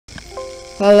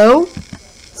Hello?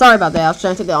 Sorry about that, I was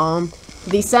trying to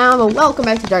the sound, but welcome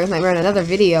back to Darkest Nightmare and another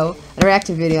video, a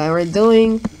reactive video, and we're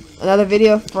doing another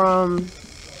video from,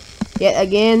 yet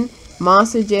again,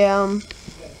 Monster Jam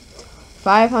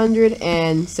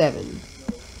 507.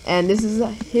 And this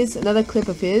is another clip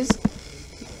of his.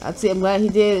 I'm glad he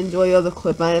did enjoy the other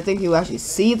clip. I didn't think he would actually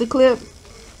see the clip.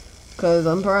 Cause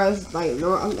I'm surprised, like,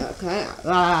 no, I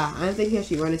didn't think he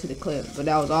actually run into the clip, but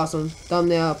that was awesome.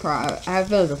 Thumbnail, I have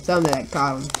feelings of thumbnail that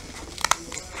caught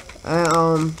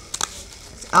him.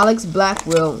 Alex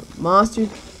Blackwell, Monster,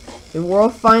 the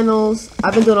World Finals.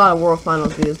 I've been doing a lot of World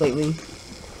Finals videos lately.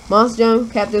 Monster Jam,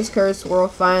 Captans Cures,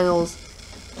 World Finals.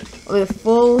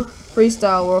 Full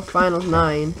Freestyle World Finals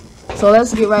 9. So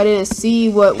let's get right in and see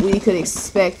what we could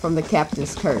expect from the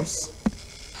Captain's Curse.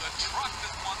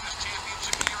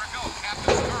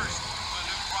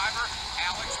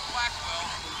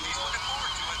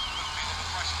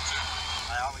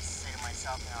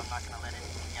 I'm not going to let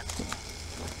anything get to me.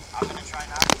 I'm going to try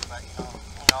not to, but, who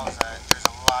knows, there's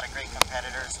a lot of great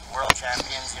competitors, world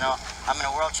champions, I'm in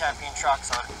a world champion truck,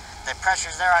 so the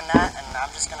pressure's there on that, and I'm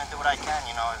just going to do what I can,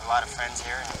 there's a lot of friends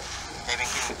here, and they've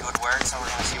been giving me good word, so we're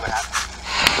going to see what happens.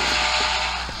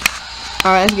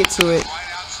 Alright, let's get to it.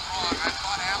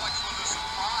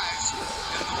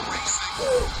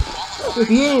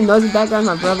 If you hear any noise in the background,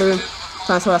 my brother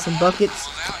trying to sort out some buckets.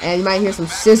 And you might hear some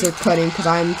scissor cutting because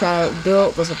I'm trying to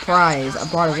build a surprise, a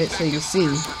part of it, so you can see.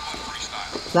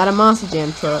 It's not a Monster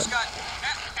Jam truck.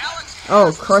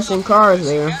 Oh, crushing cars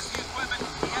there.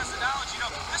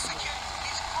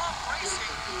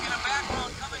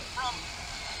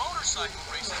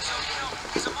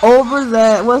 Over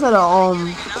that, what's that,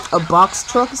 a box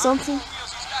truck or something?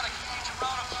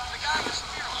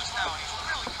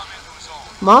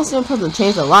 Monster Jam trucks have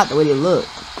changed a lot the way they look.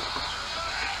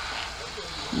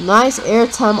 Nice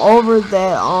airtime over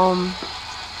that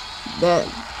that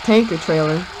tanker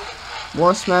trailer.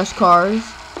 More smash cars.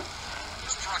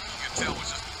 This truck, you can tell,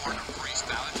 was just born to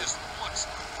freestyle. It just looks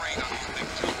great on these big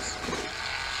jumps.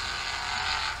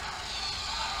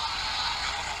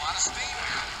 A lot of steam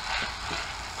here.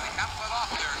 But he got let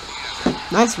off there at the end.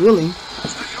 Nice wheelie.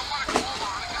 So you don't want to go over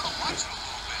on it. You got to watch it a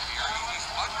little bit here. He's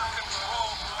under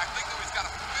control. I think that he's got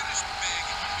to finish big.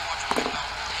 He wants to pick up.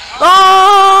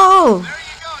 Oh! There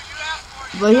you go. You asked for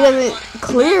it. But he doesn't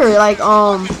clear it like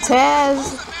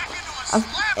Taz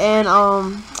and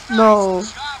no,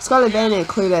 Scarlet Band didn't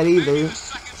clear that either.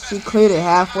 She cleared it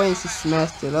halfway and she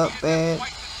smashed it up bad.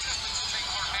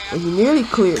 And he nearly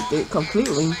cleared it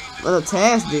completely. Well,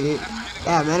 Taz did it.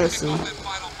 Yeah, Madison.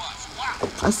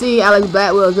 I see Alex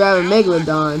Blackwell driving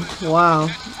Megalodon. Wow,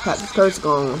 Captain's Curse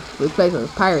gonna replace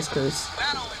with Pirate's Curse.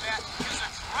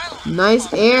 Nice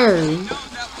air.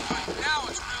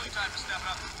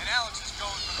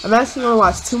 I'm actually gonna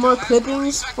watch 2 more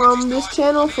clippings from this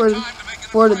channel for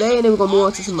today, and then we're gonna move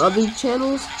on to some other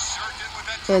channels,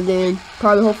 and then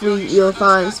probably hopefully you'll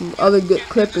find some other good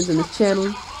clippings in this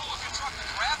channel.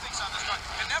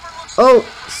 Oh,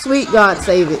 sweet God,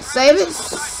 save it, save it!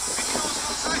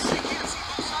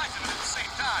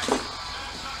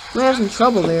 Might have some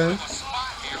trouble there.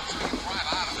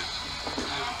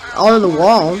 All in the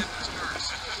wall.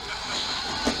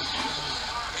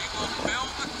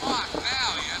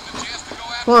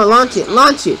 Come on, launch it,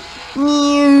 launch it.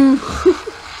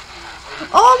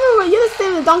 Oh, remember, you're the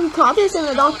same in Donkey Kong. I think it's in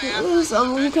the Donkey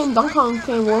when he came Donkey Kong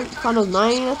came World Finals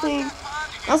 9, I think.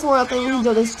 That's where I think he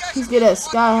did this. He did that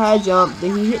sky high jump,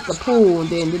 then he hit the pool, and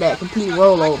then did that complete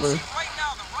rollover.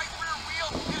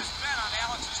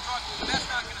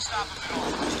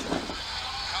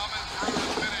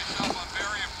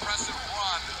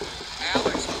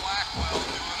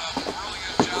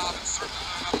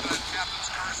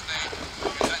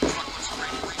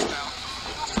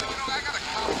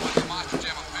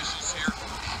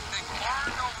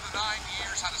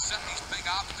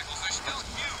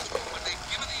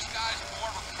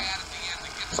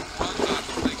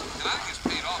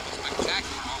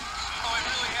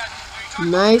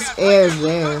 Nice air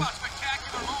there.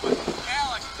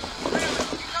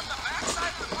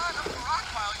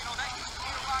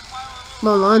 Come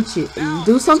on, launch it.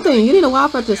 Do something. You need a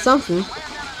wildfire to something.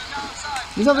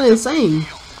 Do something insane.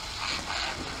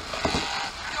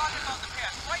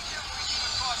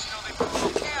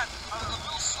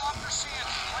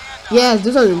 Yes,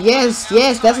 do something. Yes,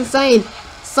 yes, that's insane.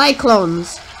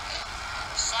 Cyclones.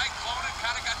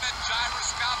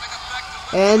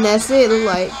 And that's it, look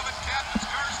like.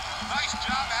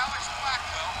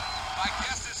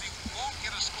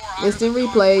 Instant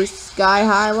replays, sky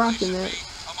high rocking that.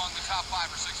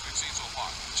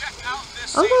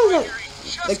 I'm glad that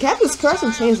the Captain's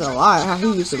Cures changed a lot how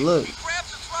he used to look.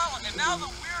 now the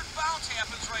weird bounce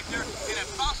happens right there, and it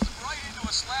bounced him right into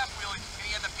a slap wheelie, and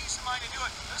he had the peace of mind to do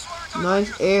it. This is what we're talking Nice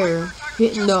about here. air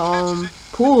hitting the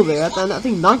pool there. I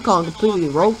think Donkey Kong completely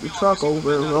rolled the truck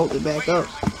over and rolled it back up.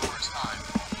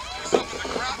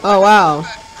 Oh wow!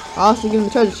 I also give him the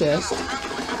treasure chest.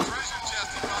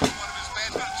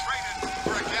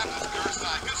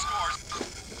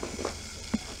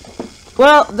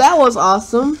 Well, that was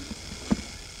awesome.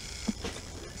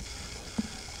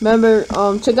 Remember,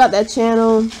 check out that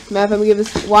channel. Matter of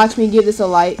fact, watch me give this a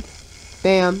like.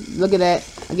 Bam! Look at that.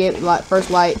 I gave it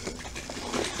first like.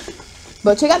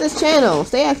 But check out this channel.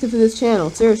 Stay active for this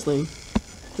channel. Seriously,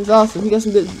 it's awesome. He got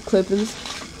some good clippings.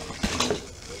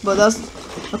 But that's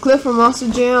a clip from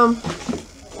Monster Jam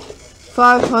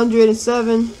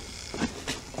 507.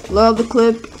 Love the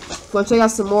clip. Gonna check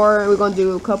out some more. We're gonna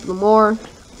do a couple more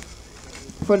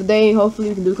for the day. Hopefully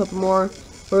we can do a couple more.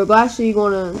 We're actually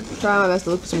gonna try my best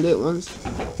to look for some good ones.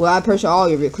 Well, I'm pretty sure all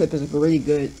your clippings are really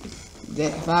good.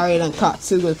 If I already done caught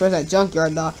two, but first that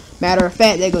junkyard dog. Matter of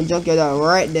fact, they're gonna junkyard dog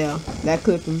right there. That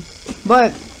clipping.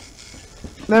 But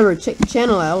remember, check the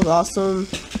channel out. That was awesome.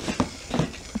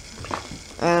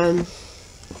 And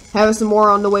having some more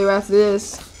on the way after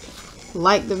this.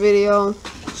 Like the video,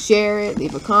 share it,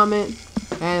 leave a comment,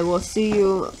 and we'll see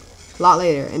you a lot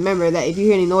later. And remember that if you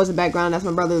hear any noise in the background, that's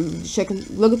my brother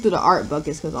looking through the art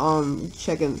buckets, because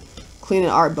cleaning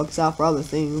art buckets out for other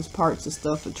things, parts and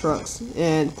stuff for trucks,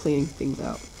 and cleaning things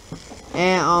out.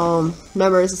 And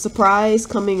remember, it's a surprise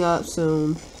coming up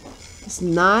soon. It's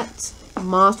not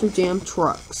Monster Jam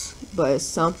trucks, but it's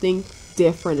something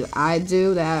different that I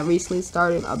do that I recently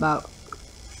started about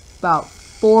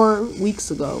 4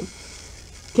 weeks ago.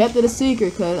 Kept it a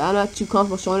secret because I'm not too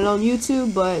comfortable showing it on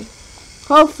YouTube, but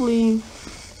hopefully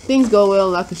things go well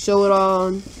and I can show it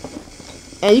on.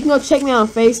 And you can go check me out on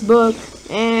Facebook,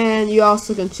 and you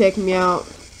also can check me out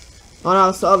on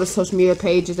all the other social media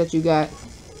pages that you got.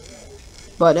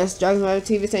 But that's Dragon Rider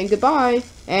TV saying goodbye,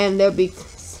 and there'll be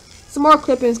some more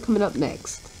clippings coming up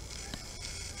next.